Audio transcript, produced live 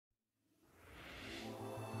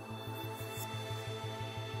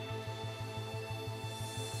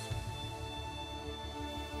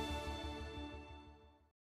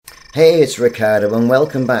Hey, it's Ricardo and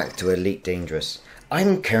welcome back to Elite Dangerous.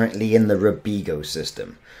 I'm currently in the Robigo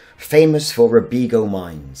system, famous for Robigo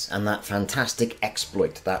mines and that fantastic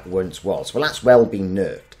exploit that once was. Well, that's well been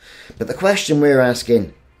nerfed. But the question we're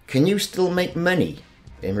asking, can you still make money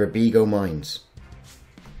in Robigo mines?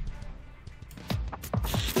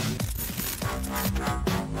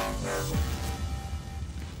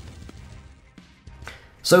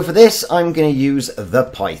 So for this, I'm going to use the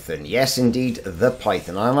Python. Yes, indeed, the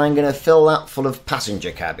Python. And I'm going to fill that full of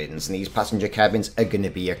passenger cabins. And these passenger cabins are going to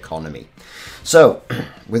be economy. So,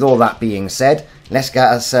 with all that being said, let's get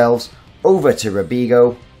ourselves over to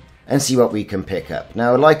Robigo and see what we can pick up.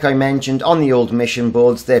 Now, like I mentioned, on the old mission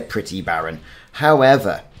boards, they're pretty barren.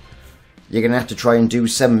 However, you're going to have to try and do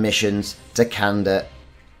some missions to candor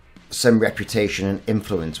some reputation and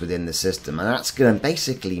influence within the system. And that's going to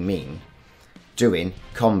basically mean doing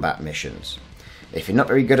combat missions. If you're not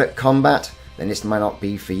very good at combat, then this might not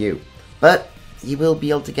be for you. But you will be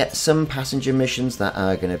able to get some passenger missions that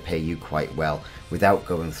are going to pay you quite well without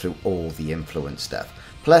going through all the influence stuff.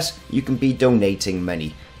 Plus, you can be donating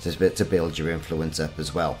money to build your influence up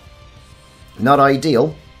as well. Not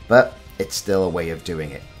ideal, but it's still a way of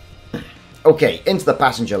doing it. Okay, into the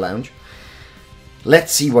passenger lounge.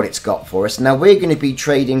 Let's see what it's got for us. Now, we're going to be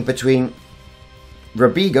trading between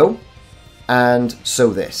Robigo and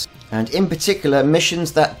this. And in particular,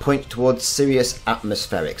 missions that point towards Sirius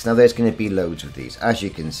atmospherics. Now, there's going to be loads of these, as you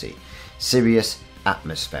can see. Sirius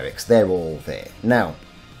atmospherics, they're all there. Now,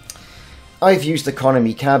 I've used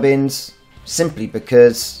economy cabins simply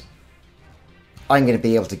because I'm going to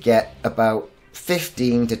be able to get about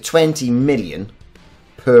 15 to 20 million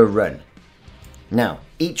per run. Now,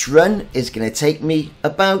 each run is going to take me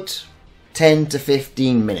about 10 to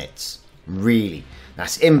 15 minutes, really.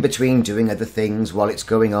 That's in between doing other things while it's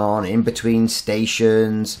going on, in between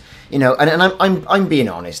stations, you know, and I'm being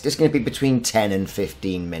honest, it's going to be between 10 and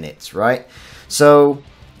 15 minutes, right? So,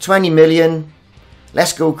 20 million,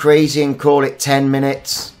 let's go crazy and call it 10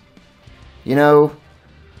 minutes, you know,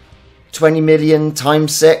 20 million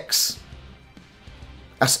times 6,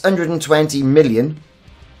 that's 120 million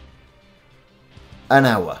an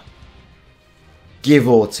hour, give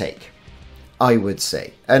or take. I would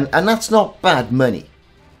say. And that's not bad money.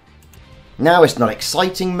 Now, it's not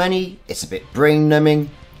exciting money, it's a bit brain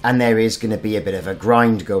numbing, and there is going to be a bit of a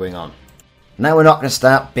grind going on. Now, we're not going to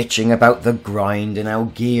start bitching about the grind and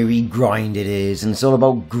how geary grind it is, and it's all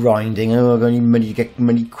about grinding, oh, I need money to get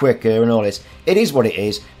money quicker and all this. It is what it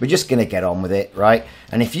is, we're just going to get on with it, right?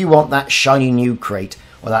 And if you want that shiny new crate,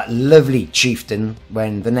 or that lovely chieftain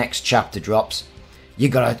when the next chapter drops, you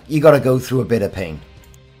gotta go through a bit of pain.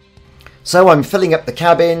 So I'm filling up the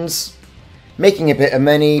cabins, making a bit of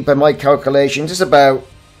money. By my calculations, it's about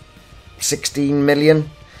 16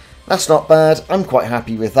 million. That's not bad. I'm quite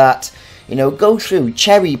happy with that. You know, go through,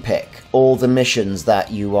 cherry pick all the missions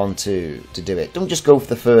that you want to do it. Don't just go for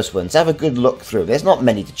the first ones. Have a good look through. There's not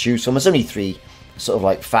many to choose from. There's only 3 sort of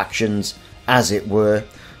like factions, as it were,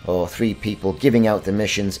 or 3 people giving out the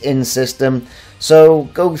missions in system. So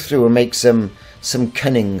go through and make some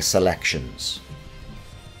cunning selections.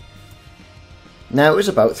 Now, it was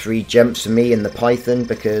about 3 jumps for me in the Python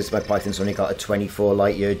because my Python's only got a 24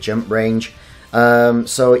 light year jump range.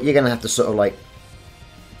 So you're going to have to sort of like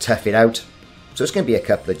tough it out. So it's going to be a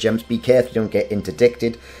couple of jumps. Be careful you don't get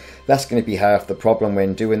interdicted. That's going to be half the problem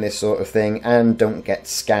when doing this sort of thing. And don't get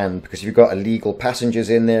scanned, because if you've got illegal passengers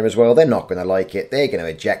in there as well, they're not going to like it. They're going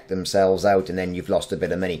to eject themselves out and then you've lost a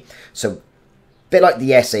bit of money. So, a bit like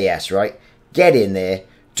the SAS, right? Get in there,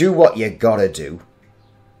 do what you gotta do,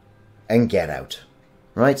 and get out,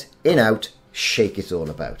 right? In, out, shake it all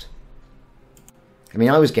about. I mean,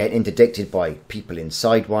 I was getting interdicted by people in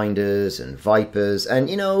Sidewinders and Vipers, and,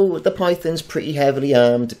 you know, the Python's pretty heavily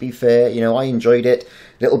armed, to be fair. You know, I enjoyed it.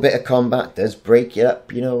 A little bit of combat does break you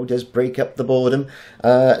up, you know, does break up the boredom.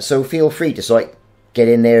 So feel free to, sort of, get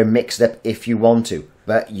in there and mix it up if you want to,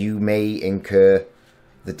 but you may incur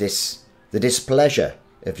the displeasure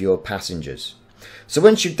of your passengers. So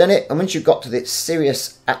once you've done it, and once you've got to the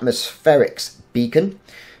Sirius atmospherics beacon,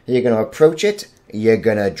 you're going to approach it, you're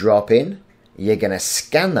going to drop in, you're going to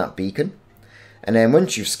scan that beacon, and then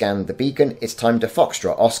once you've scanned the beacon, it's time to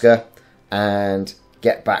Foxtrot Oscar and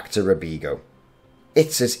get back to Robigo.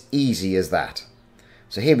 It's as easy as that.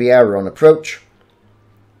 So here we are, we're on approach.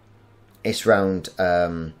 It's round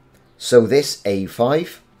this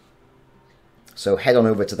A5. So head on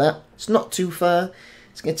over to that. It's not too far.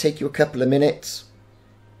 It's going to take you a couple of minutes.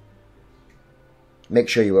 Make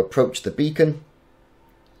sure you approach the beacon.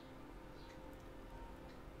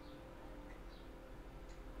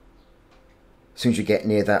 As soon as you get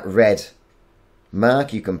near that red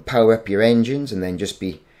mark, you can power up your engines and then just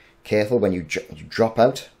be careful when you drop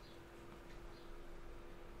out.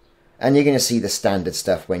 And you're going to see the standard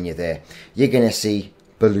stuff when you're there. You're going to see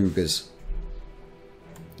belugas.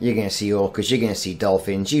 You're going to see orcas. You're going to see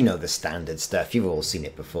dolphins. You know the standard stuff. You've all seen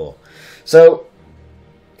it before. So,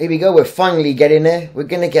 here we go. We're finally getting there. We're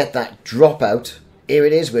going to get that drop out. Here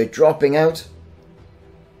it is. We're dropping out.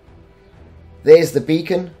 There's the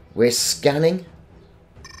beacon. We're scanning.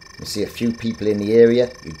 You see a few people in the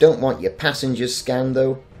area. You don't want your passengers scanned,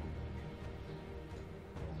 though.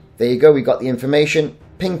 There you go. We got the information.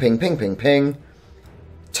 Ping, ping, ping, ping, ping.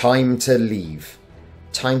 Time to leave.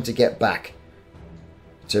 Time to get back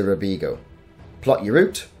to Robigo. Plot your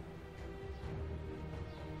route.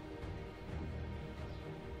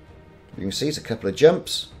 You can see it's a couple of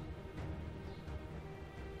jumps.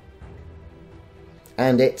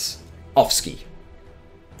 And it's off ski.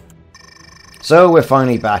 So we're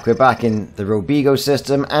finally back. We're back in the Robigo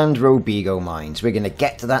system and Robigo mines. We're going to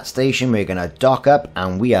get to that station. We're going to dock up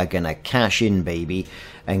and we are going to cash in, baby,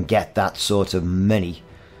 and get that sort of money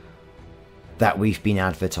that we've been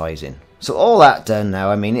advertising. So all that done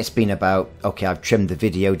now, I mean, it's been about, okay, I've trimmed the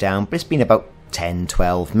video down, but it's been about 10,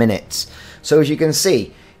 12 minutes. So as you can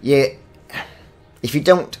see, if you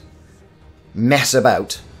don't mess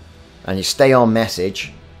about and you stay on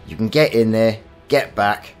message, you can get in there, get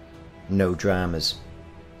back, no dramas.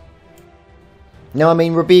 Now, I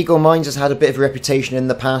mean, Robigo Mines has had a bit of a reputation in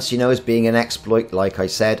the past, you know, as being an exploit, like I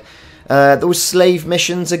said. Those slave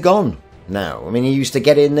missions are gone now. I mean, you used to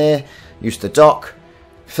get in there, used to dock,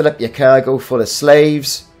 fill up your cargo full of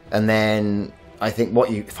slaves, and then I think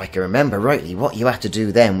if I can remember rightly, what you had to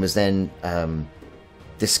do then was then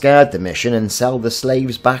discard the mission and sell the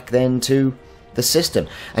slaves back then to the system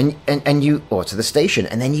or to the station,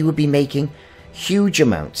 and then you would be making huge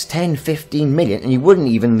amounts, 10, 15 million, and you wouldn't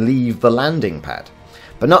even leave the landing pad.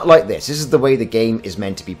 But not like this. This is the way the game is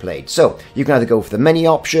meant to be played. So you can either go for the money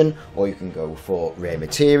option, or you can go for rare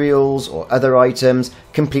materials or other items,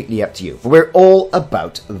 completely up to you. But we're all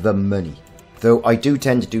about the money. Though I do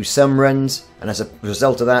tend to do some runs, and as a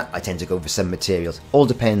result of that, I tend to go for some materials. All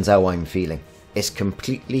depends how I'm feeling. It's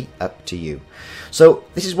completely up to you. So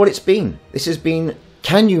this is what it's been. This has been,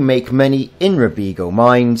 can you make money in Robigo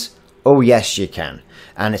Mines? Oh yes, you can.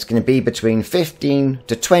 And it's going to be between 15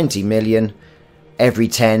 to 20 million every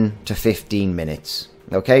 10 to 15 minutes.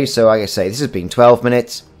 Okay, so like I say, this has been 12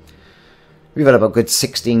 minutes. We've had about good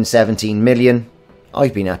 16, 17 million.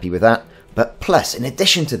 I've been happy with that. But plus, in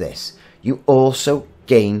addition to this, you also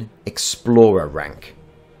gain Explorer rank.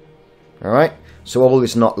 Alright, so all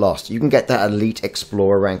is not lost. You can get that Elite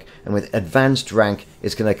Explorer rank, and with Advanced rank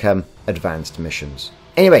is going to come Advanced missions.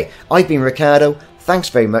 Anyway, I've been Ricardo. Thanks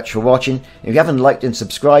very much for watching. If you haven't liked and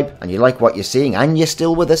subscribed, and you like what you're seeing, and you're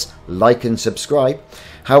still with us, like and subscribe.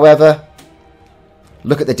 However,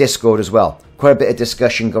 look at the Discord as well. Quite a bit of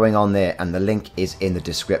discussion going on there, and the link is in the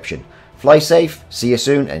description. Fly safe, see you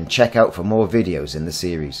soon, and check out for more videos in the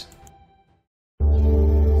series.